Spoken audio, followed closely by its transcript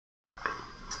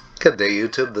Good day,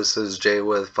 YouTube. This is Jay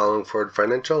with Following Forward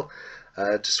Financial.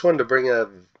 Just wanted to bring a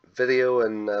video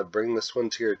and bring this one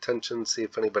to your attention, see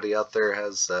if anybody out there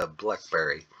has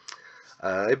BlackBerry.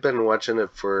 I've been watching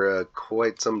it for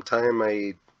quite some time.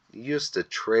 I used to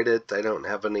trade it. I don't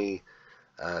have any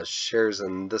shares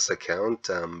in this account,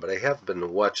 but I have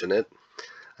been watching it.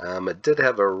 It did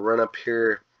have a run up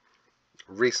here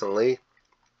recently,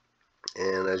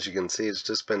 and as you can see, it's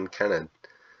just been kind of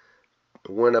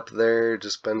went up there,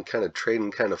 just been kind of trading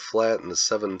kind of flat in the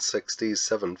 760,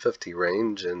 750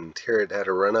 range, and here it had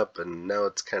a run up, and now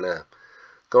it's kind of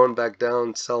going back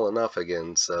down, selling off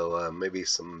again. So maybe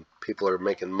some people are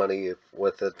making money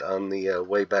with it on the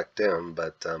way back down.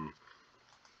 But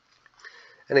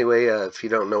anyway, if you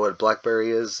don't know what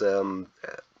BlackBerry is,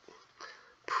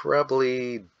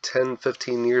 probably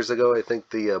 10-15 years ago, I think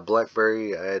the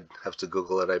BlackBerry, I'd have to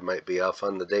Google it, I might be off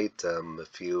on the date.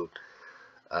 If you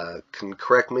can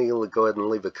correct me, go ahead and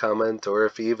leave a comment, or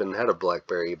if you even had a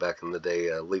BlackBerry back in the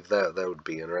day, leave that would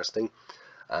be interesting.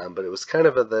 But it was kind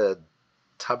of the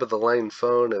top of the line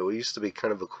phone. It used to be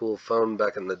kind of a cool phone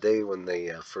back in the day when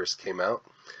they first came out.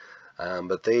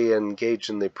 But they engage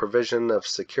in the provision of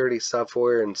security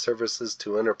software and services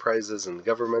to enterprises and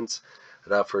governments.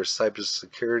 It offers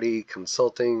cybersecurity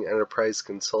consulting, enterprise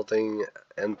consulting,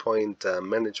 endpoint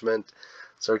management.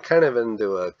 So we're kind of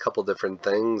into a couple different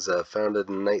things. Founded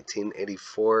in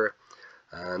 1984.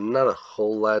 Not a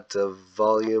whole lot of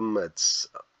volume. It's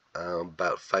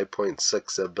about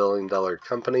 $5.6 billion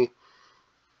company.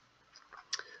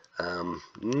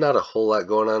 Not a whole lot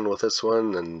going on with this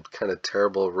one, and kind of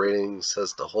terrible ratings,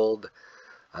 says to hold.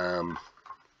 I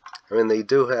mean, they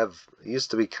do have,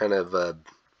 used to be kind of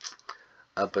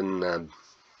up and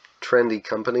trendy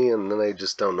company, and then I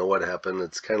just don't know what happened.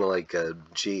 It's kind of like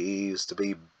GE used to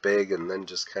be big and then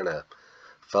just kind of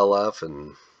fell off,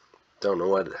 and don't know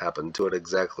what happened to it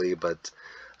exactly. But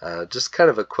just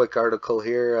kind of a quick article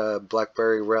here.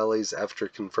 BlackBerry rallies after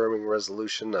confirming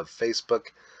resolution of Facebook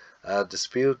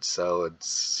dispute. So it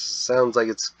sounds like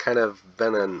it's kind of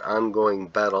been an ongoing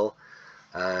battle.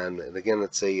 And again,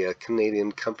 it's a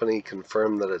Canadian company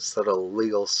confirmed that it settled a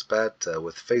legal spat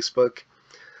with Facebook.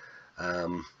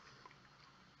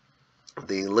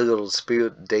 The legal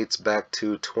dispute dates back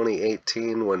to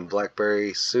 2018 when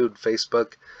BlackBerry sued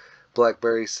Facebook.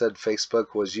 BlackBerry said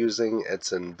Facebook was using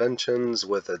its inventions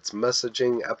with its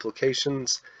messaging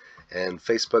applications, and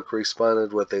Facebook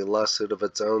responded with a lawsuit of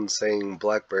its own saying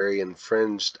BlackBerry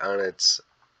infringed on its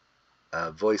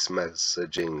voice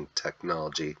messaging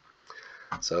technology.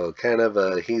 So kind of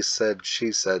a he said,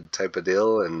 she said type of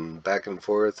deal, and back and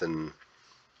forth, and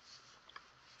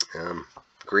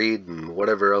greed and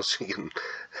whatever else you can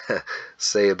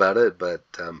say about it. But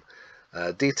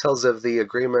details of the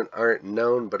agreement aren't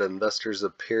known, but investors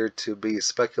appear to be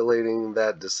speculating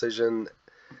that decision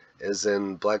is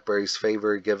in BlackBerry's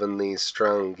favor given the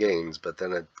strong gains. But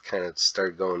then it kind of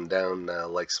started going down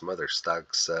like some other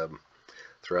stocks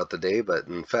throughout the day. But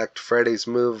in fact, Friday's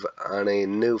move on a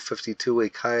new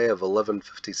 52-week high of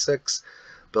 1156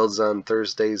 builds on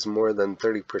Thursday's more than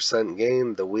 30%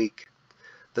 gain.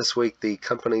 This week, the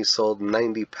company sold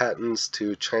 90 patents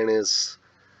to China's,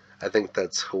 I think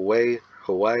that's Hawaii,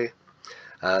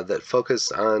 that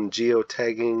focus on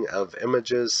geotagging of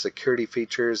images, security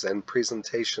features, and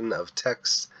presentation of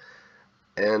text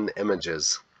and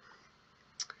images.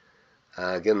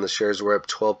 Again, the shares were up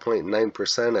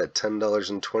 12.9% at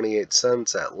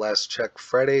 $10.28 at last check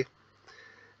Friday.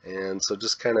 And so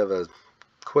just kind of a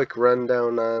quick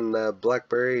rundown on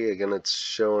BlackBerry. Again, it's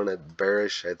showing it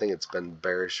bearish. I think it's been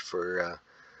bearish for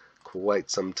quite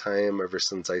some time, ever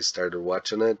since I started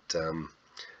watching it.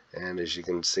 And as you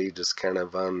can see, just kind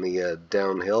of on the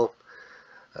downhill.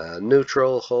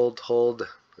 Neutral, hold.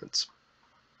 It's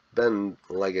been,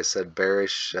 like I said,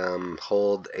 bearish.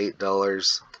 Hold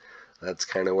 $8. That's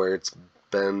kind of where it's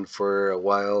been for a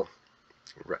while.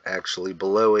 Actually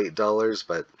below $8,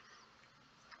 but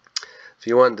if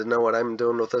you wanted to know what I'm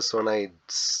doing with this one, I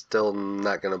still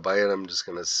not going to buy it. I'm just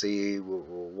going to see,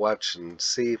 we'll watch and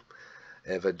see.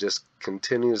 If it just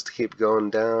continues to keep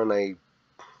going down, I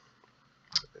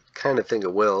kind of think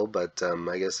it will. But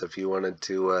I guess if you wanted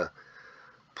to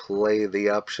play the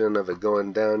option of it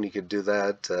going down, you could do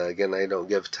that. Again, I don't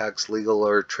give tax, legal,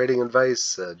 or trading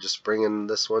advice. Just bringing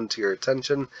this one to your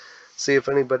attention. See if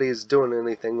anybody's doing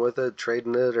anything with it,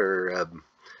 trading it, or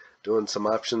doing some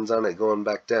options on it going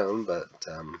back down. But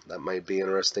that might be an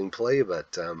interesting play.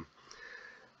 But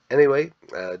anyway,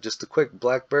 just a quick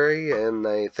BlackBerry, and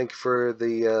I thank you for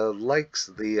the likes,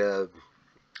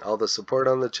 all the support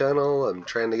on the channel. I'm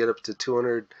trying to get up to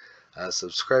 200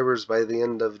 subscribers by the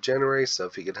end of January, so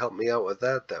if you could help me out with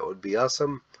that, that would be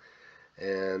awesome.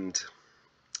 and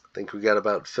I think we got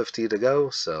about 50 to go,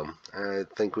 so I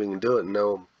think we can do it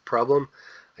no problem.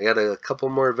 I got a couple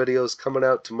more videos coming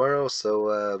out tomorrow,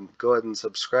 so go ahead and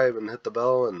subscribe and hit the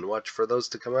bell and watch for those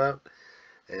to come out.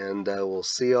 And we'll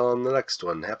see you all in the next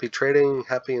one. Happy trading,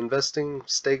 happy investing,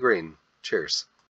 stay green. Cheers.